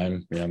my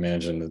time,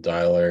 managing the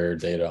dialer,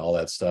 data, all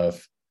that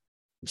stuff.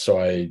 So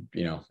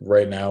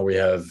right now we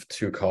have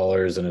 2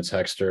 callers and a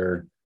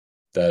texter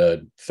that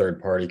a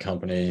third-party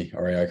company,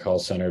 REI call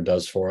center,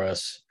 does for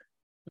us.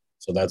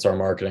 So that's our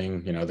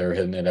marketing. They're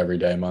hitting it every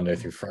day, Monday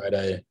through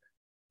Friday.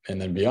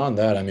 And then beyond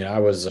that,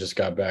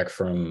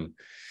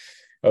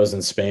 I was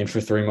in Spain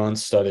for 3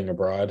 months studying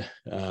abroad.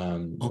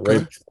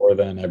 Right before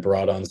then, I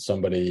brought on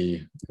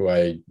somebody who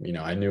I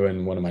knew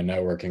in one of my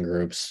networking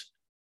groups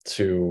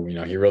to,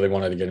 he really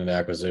wanted to get into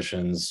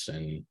acquisitions,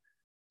 and,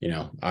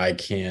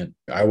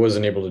 I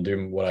wasn't able to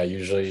do what I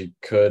usually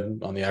could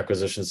on the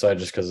acquisition side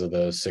just because of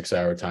the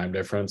 6-hour time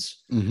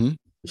difference. Mm-hmm.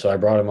 So I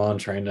brought him on,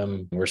 trained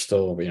him. We're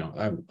still,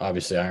 I'm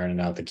obviously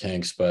ironing out the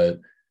kinks, but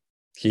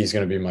he's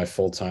going to be my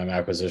full-time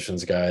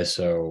acquisitions guy.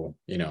 So,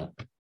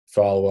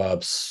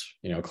 follow-ups,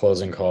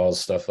 closing calls,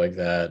 stuff like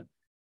that.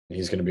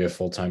 He's going to be a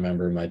full-time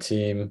member of my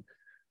team.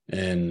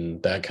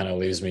 And that kind of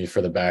leaves me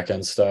for the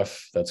back-end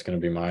stuff. That's going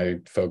to be my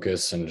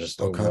focus and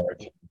just overall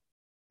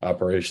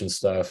operation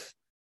stuff.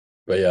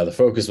 But yeah, the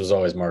focus was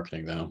always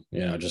marketing though,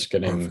 just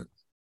getting,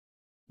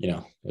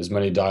 as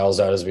many dials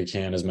out as we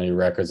can, as many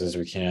records as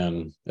we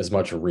can, as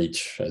much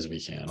reach as we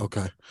can.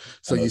 Okay.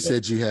 So you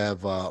said you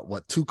have,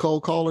 2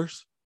 cold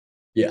callers?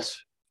 Yes.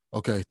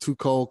 Okay. 2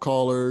 cold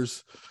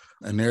callers.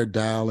 And they're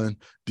dialing.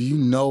 Do you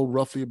know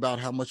roughly about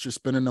how much you're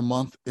spending a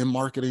month in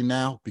marketing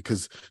now?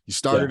 Because you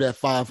started at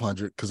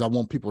 500, because I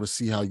want people to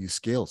see how you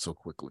scaled so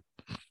quickly.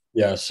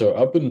 Yeah. So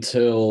up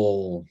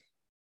until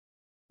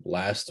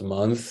last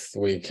month,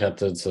 we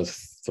kept it to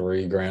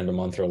 $3,000 a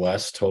month or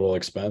less total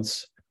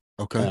expense.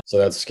 Okay. So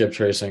that's skip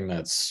tracing,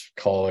 that's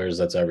callers,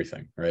 that's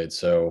everything, right?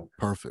 So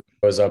perfect.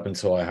 It was up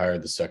until I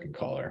hired the second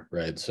caller,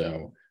 right?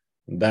 So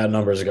that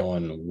number is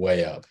going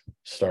way up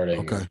starting.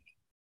 Okay.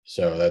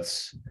 So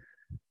that's,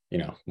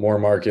 more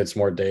markets,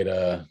 more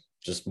data,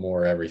 just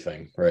more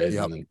everything, right?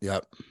 Yep.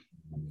 Yep.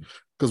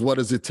 Because what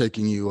is it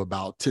taking you,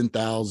 about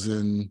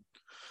 10,000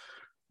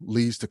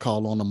 leads to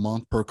call on a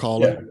month per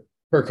caller? Yeah,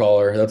 per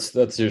caller.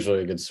 That's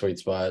usually a good sweet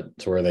spot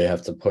to where they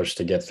have to push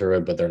to get through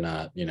it, but they're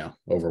not,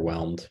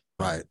 overwhelmed.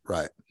 Right.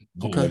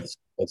 Okay.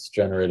 That's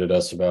generated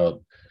us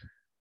about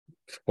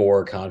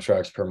 4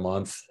 contracts per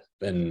month.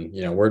 And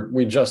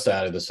we just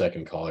added the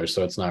second caller,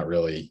 so it's not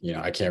really,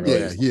 I can't really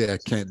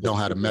don't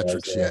have the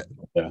metrics yet.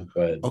 Yeah,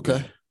 but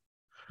okay.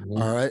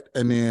 All right.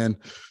 And then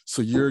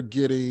so you're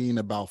getting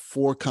about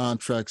 4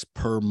 contracts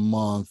per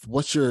month.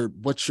 What's your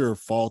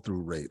fall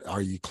through rate?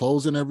 Are you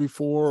closing every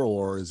 4,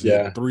 or is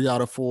it 3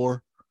 out of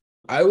 4?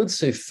 I would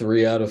say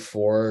 3 out of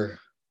 4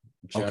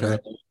 generally,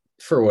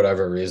 for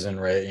whatever reason,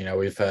 right?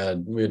 We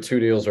had 2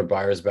 deals where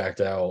buyers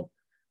backed out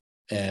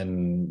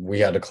and we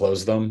had to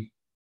close them.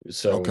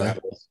 So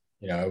that was,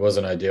 it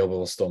wasn't ideal, but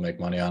we'll still make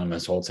money on them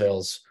as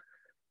wholesales.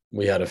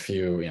 We had a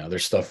few,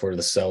 there's stuff where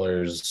the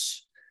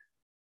sellers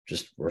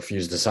just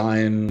refused to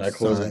sign at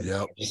closing.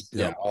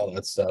 Yeah, all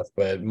that stuff.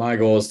 But my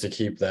goal is to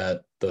keep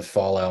the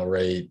fallout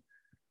rate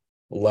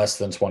less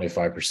than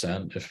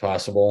 25% if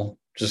possible,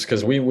 just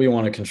because we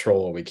want to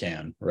control what we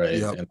can, right?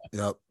 Yep.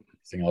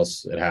 Anything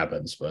else, it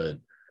happens, but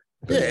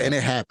and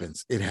it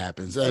happens.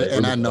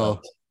 And I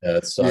know. Yeah,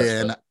 it sucks.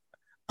 Yeah, and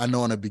I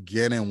know in the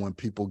beginning when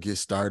people get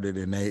started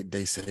and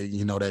they say,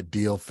 that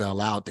deal fell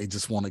out, they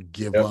just want to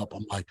give up.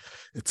 I'm like,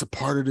 it's a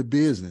part of the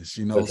business.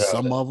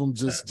 Some of them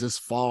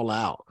just fall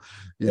out,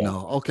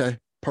 Okay,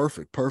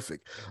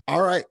 perfect.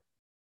 All right,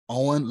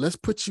 Owen, let's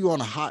put you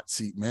on a hot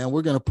seat, man.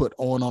 We're going to put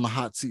Owen on a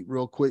hot seat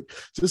real quick,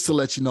 just to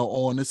let you know,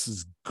 Owen, this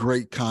is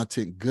great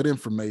content, good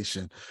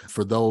information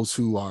for those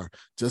who are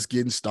just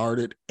getting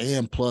started,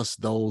 and plus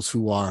those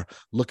who are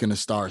looking to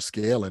start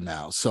scaling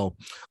now. So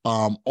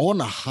on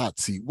the hot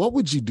seat, what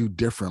would you do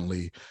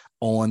differently,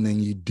 Owen, than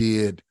you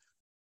did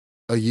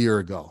a year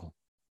ago?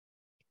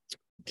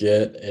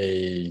 Get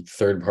a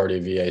third-party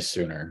VA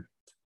sooner.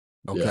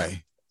 Okay. Yeah,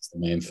 that's the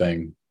main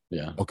thing.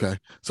 Yeah. Okay.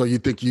 So you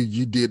think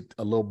you did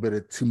a little bit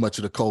of too much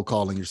of the cold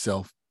calling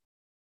yourself?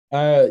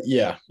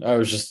 Yeah. I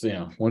was just,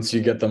 once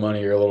you get the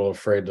money, you're a little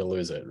afraid to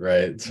lose it,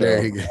 right? So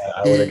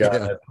I would have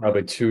gotten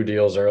probably 2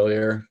 deals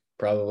earlier,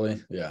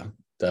 probably. Yeah,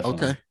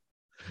 definitely. Okay.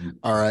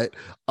 All right.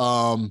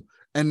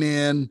 And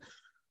then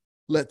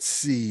let's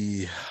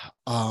see.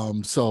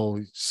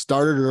 So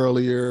started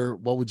earlier.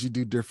 What would you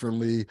do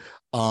differently?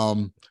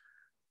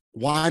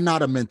 Why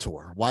not a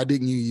mentor? Why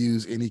didn't you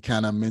use any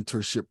kind of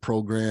mentorship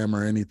program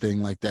or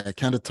anything like that?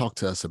 Kind of talk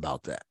to us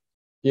about that.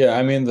 Yeah,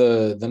 I mean,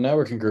 the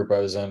networking group I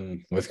was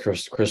in with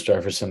Chris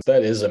Jefferson,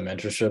 that is a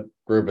mentorship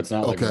group. It's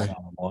not like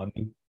one-on-one.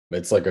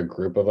 It's like a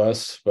group of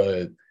us,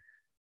 but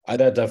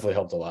that definitely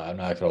helped a lot. I'm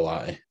not gonna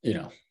lie.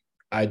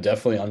 I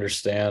definitely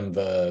understand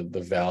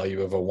the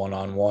value of a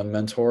one-on-one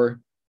mentor.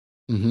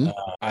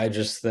 I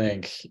just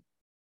think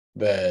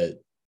that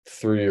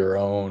through your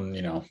own,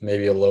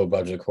 maybe a low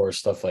budget course,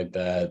 stuff like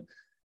that,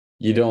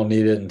 you don't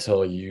need it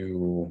until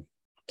you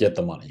get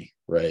the money,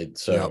 right?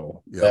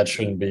 So that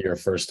shouldn't be your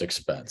first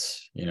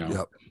expense,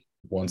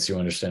 once you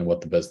understand what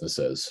the business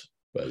is.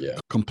 But yeah,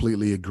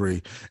 completely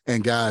agree.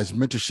 And guys,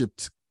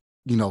 mentorship,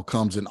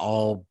 comes in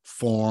all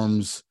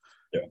forms,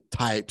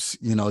 types.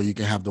 You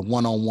can have the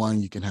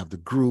one-on-one, you can have the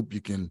group,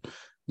 you can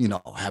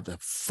have the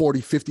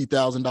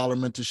 $40,000-$50,000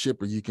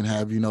 mentorship, or you can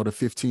have, the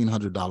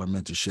 $1,500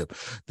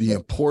 mentorship. The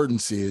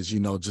importance is,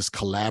 just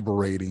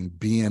collaborating,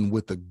 being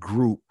with a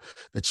group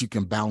that you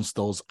can bounce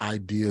those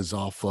ideas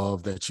off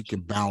of, that you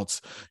can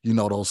bounce,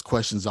 those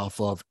questions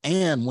off of.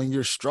 And when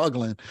you're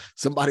struggling,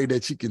 somebody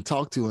that you can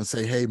talk to and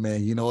say, hey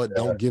man, you know what?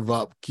 Don't give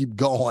up, keep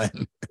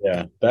going.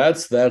 Yeah,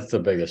 that's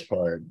the biggest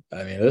part. I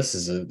mean,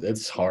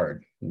 it's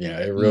hard.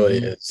 It really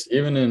is.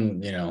 Even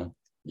in,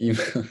 you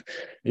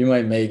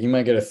might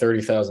get a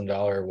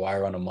 $30,000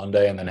 wire on a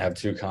Monday and then have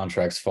 2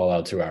 contracts fall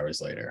out 2 hours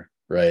later,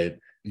 right?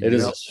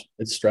 It's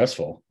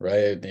stressful,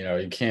 right?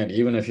 You can't,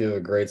 even if you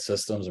have great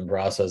systems and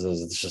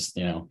processes, it's just,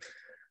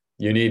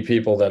 you need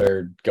people that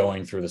are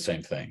going through the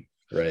same thing,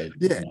 right?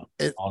 Yeah,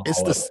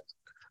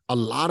 a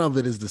lot of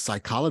it is the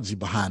psychology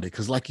behind it,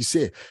 because like you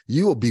said,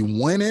 you will be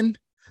winning,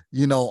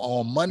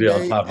 on Monday, be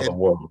on top of the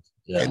world.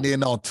 Yeah. And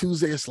then on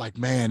Tuesday, it's like,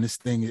 man, this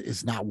thing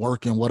is not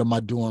working. What am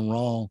I doing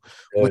wrong?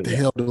 What the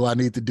hell do I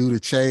need to do to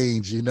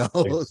change?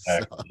 Exactly.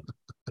 So,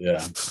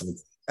 yeah.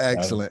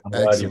 Excellent. I'm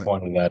glad you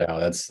pointed that out.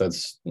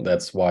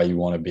 That's why you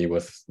want to be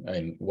with,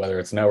 whether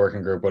it's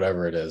networking group,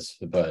 whatever it is,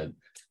 but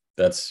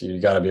you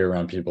got to be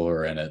around people who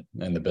are in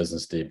the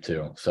business deep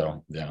too.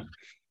 So yeah.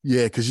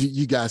 Yeah, because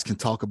you guys can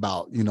talk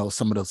about,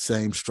 some of those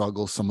same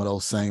struggles, some of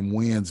those same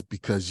wins,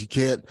 because you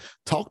can't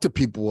talk to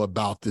people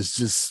about this,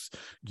 just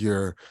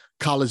your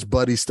college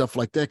buddies, stuff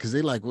like that, because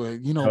they're like, well,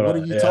 what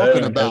are you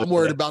talking about? I'm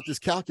worried about this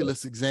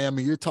calculus exam,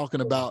 and you're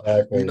talking about,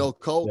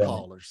 cold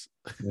callers.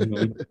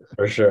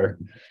 For sure.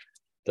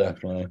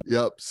 Definitely.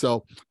 Yep.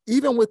 So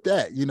even with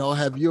that,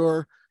 have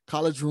your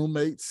college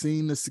roommates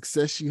seen the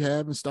success you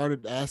have and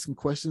started asking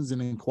questions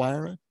and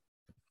inquiring?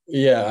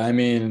 Yeah, I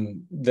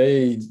mean,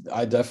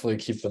 I definitely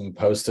keep them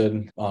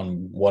posted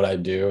on what I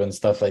do and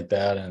stuff like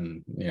that.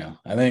 And,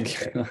 I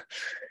think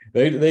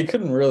they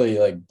couldn't really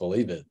like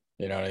believe it.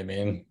 You know what I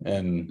mean?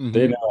 And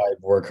they know I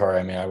work hard.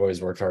 I mean, I've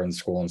always worked hard in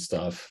school and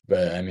stuff,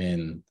 but I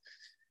mean,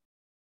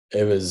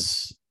 it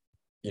was,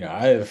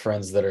 I have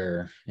friends that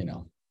are,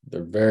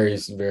 they're very,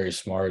 very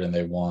smart and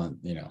they want,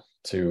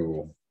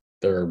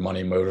 they're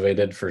money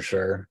motivated for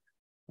sure.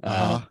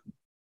 And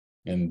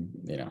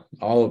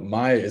all of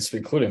it's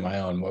including my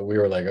own, what we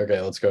were like, okay,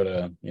 let's go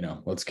to,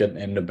 let's get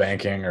into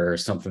banking or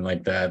something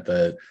like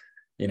that,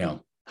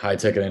 high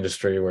ticket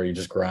industry where you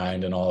just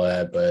grind and all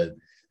that. But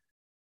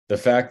the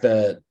fact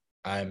that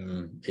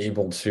I'm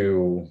able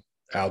to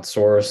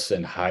outsource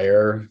and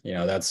hire,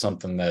 that's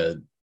something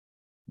that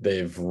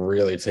they've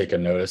really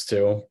taken notice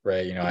to,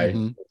 right? I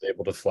was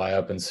able to fly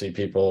up and see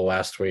people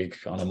last week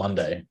on a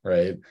Monday,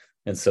 right?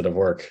 Instead of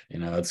work,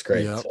 it's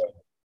great. Yep.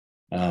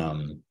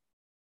 So,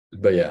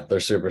 but yeah, they're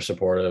super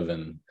supportive,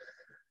 and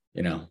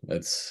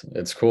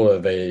it's cool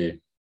that they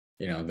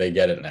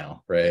get it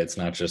now, right? It's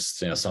not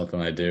just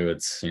something I do,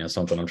 it's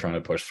something I'm trying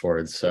to push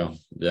forward. So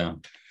yeah.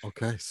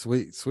 Okay,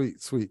 sweet.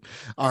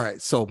 All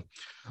right, so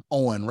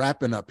Owen,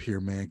 wrapping up here,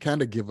 man,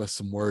 kind of give us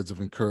some words of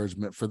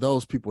encouragement for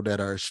those people that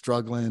are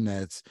struggling.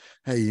 That's,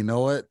 hey, you know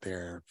what,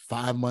 they're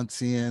 5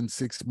 months in,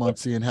 6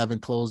 months in,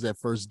 haven't closed that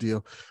first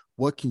deal.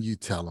 What can you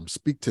tell them?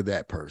 Speak to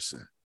that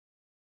person.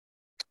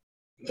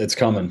 It's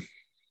coming.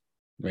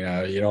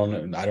 I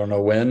don't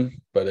know when,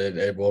 but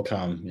it will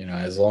come.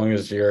 As long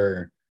as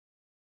you're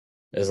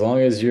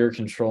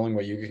controlling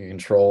what you can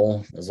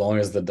control, as long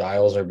as the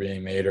dials are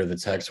being made or the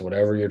text,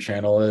 whatever your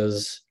channel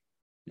is,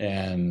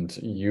 and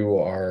you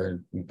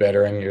are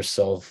bettering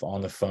yourself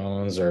on the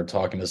phones or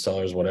talking to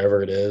sellers,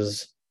 whatever it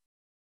is,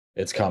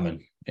 it's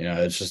coming.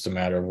 It's just a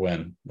matter of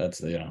when. That's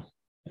and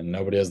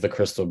nobody has the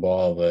crystal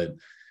ball, but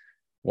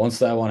once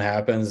that one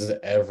happens,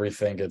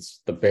 everything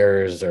the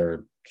barriers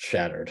are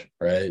shattered,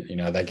 right?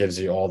 That gives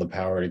you all the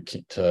power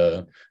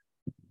to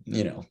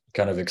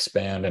kind of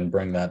expand and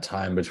bring that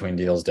time between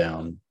deals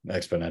down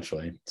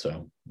exponentially.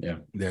 So yeah.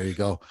 There you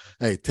go.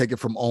 Hey, take it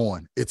from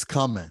Owen. It's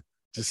coming.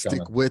 Just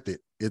stick with it.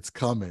 It's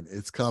coming.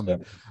 Yeah.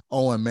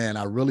 Owen, man,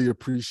 I really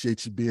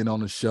appreciate you being on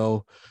the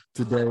show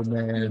today,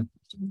 man.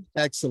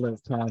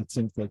 Excellent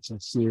content that you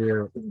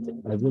share.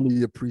 I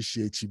really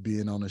appreciate you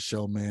being on the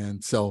show, man.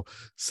 So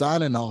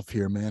signing off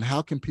here, man,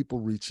 how can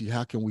people reach you?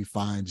 How can we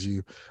find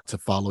you to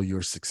follow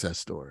your success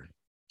story?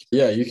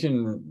 Yeah, you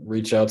can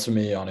reach out to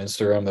me on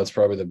Instagram. That's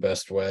probably the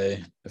best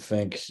way. I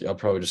think I'll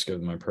probably just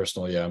give my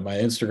personal. Yeah, my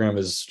Instagram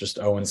is just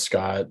Owen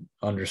Scott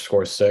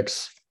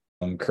 _6.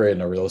 I'm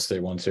creating a real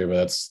estate one too, but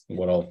that's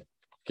what I'll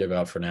give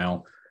out for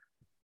now.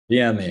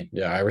 DM me.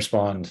 Yeah, I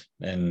respond,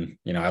 and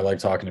I like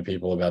talking to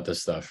people about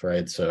this stuff,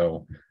 right?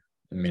 So,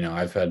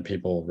 I've had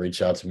people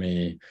reach out to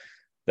me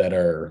that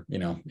are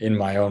in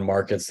my own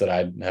markets that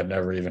I have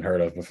never even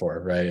heard of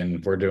before, right?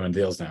 And we're doing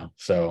deals now.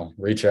 So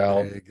reach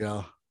out. There you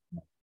go.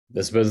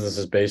 This business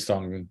is based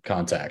on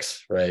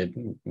contacts, right?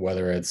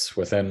 Whether it's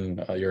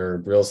within your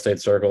real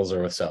estate circles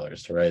or with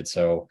sellers, right?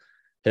 So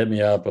hit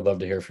me up. I'd love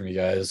to hear from you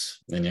guys.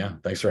 And yeah,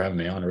 thanks for having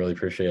me on. I really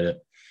appreciate it.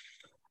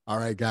 All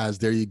right, guys,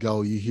 there you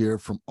go. You hear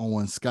from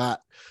Owen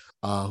Scott,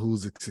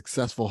 who's a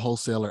successful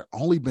wholesaler,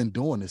 only been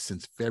doing this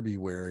since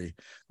February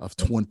of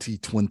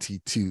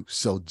 2022.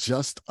 So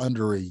just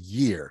under a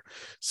year.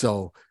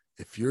 So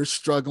if you're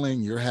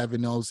struggling, you're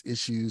having those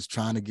issues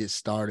trying to get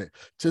started,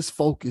 just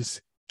focus,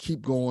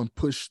 keep going,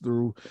 push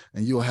through,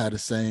 and you'll have the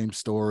same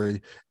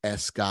story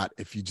as Scott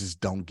if you just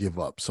don't give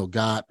up. So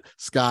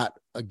Scott,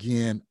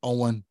 again,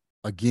 Owen,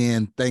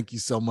 again, thank you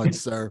so much,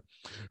 sir,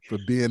 for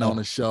being on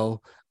the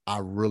show. I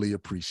really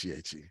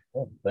appreciate you.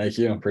 Thank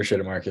you.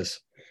 Appreciate it, Marcus.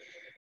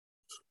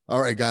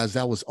 All right, guys,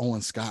 that was Owen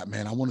Scott,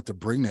 man. I wanted to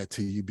bring that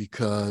to you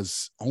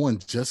because Owen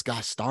just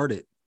got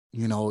started,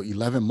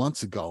 11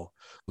 months ago,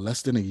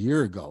 less than a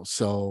year ago.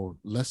 So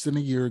less than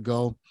a year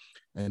ago,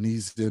 and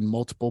he's in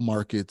multiple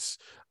markets,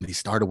 and he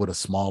started with a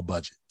small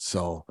budget.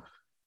 So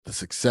the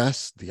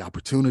success, the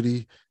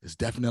opportunity is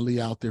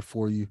definitely out there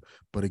for you.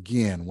 But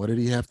again, what did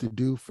he have to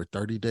do for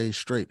 30 days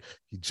straight?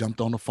 He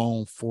jumped on the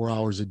phone 4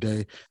 hours a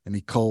day and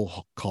he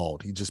cold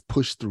called. He just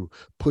pushed through,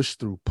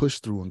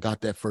 and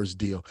got that first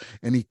deal.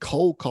 And he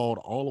cold called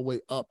all the way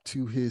up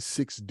to his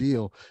 6th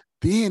deal.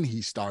 Then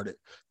he started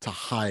to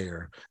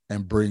hire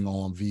and bring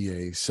on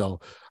VAs. So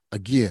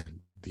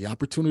again, the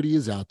opportunity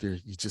is out there.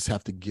 You just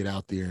have to get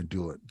out there and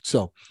do it.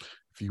 So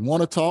if you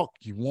want to talk,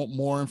 you want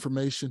more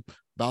information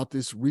about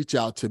this, reach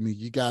out to me.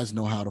 You guys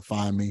know how to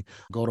find me.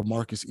 Go to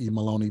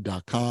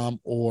marcusemaloney.com,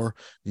 or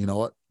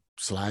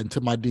slide into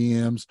my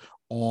DMs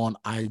on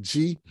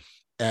IG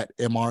at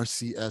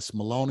MRCS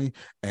Maloney,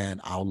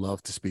 and I'll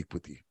love to speak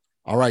with you.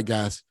 All right,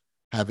 guys,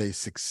 have a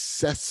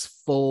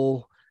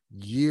successful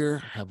year.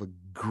 Have a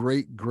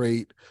great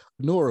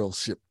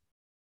entrepreneurship.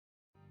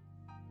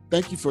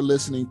 Thank you for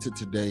listening to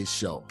today's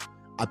show.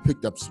 I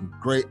picked up some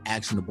great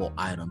actionable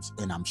items,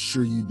 and I'm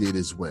sure you did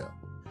as well.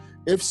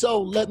 If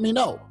so, let me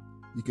know.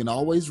 You can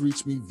always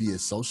reach me via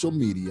social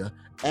media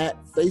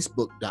at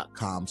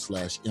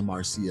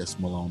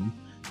facebook.com/MRCSMaloney,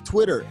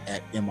 Twitter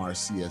at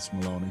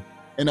MRCSMaloney,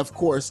 and of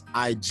course,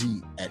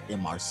 IG at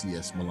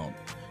MRCSMaloney.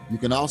 You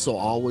can also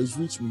always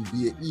reach me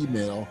via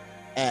email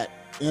at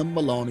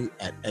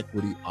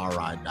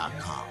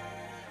mmaloney@equityri.com.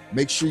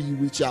 Make sure you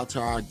reach out to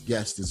our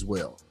guests as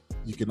well.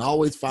 You can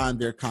always find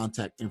their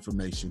contact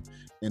information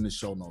in the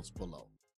show notes below.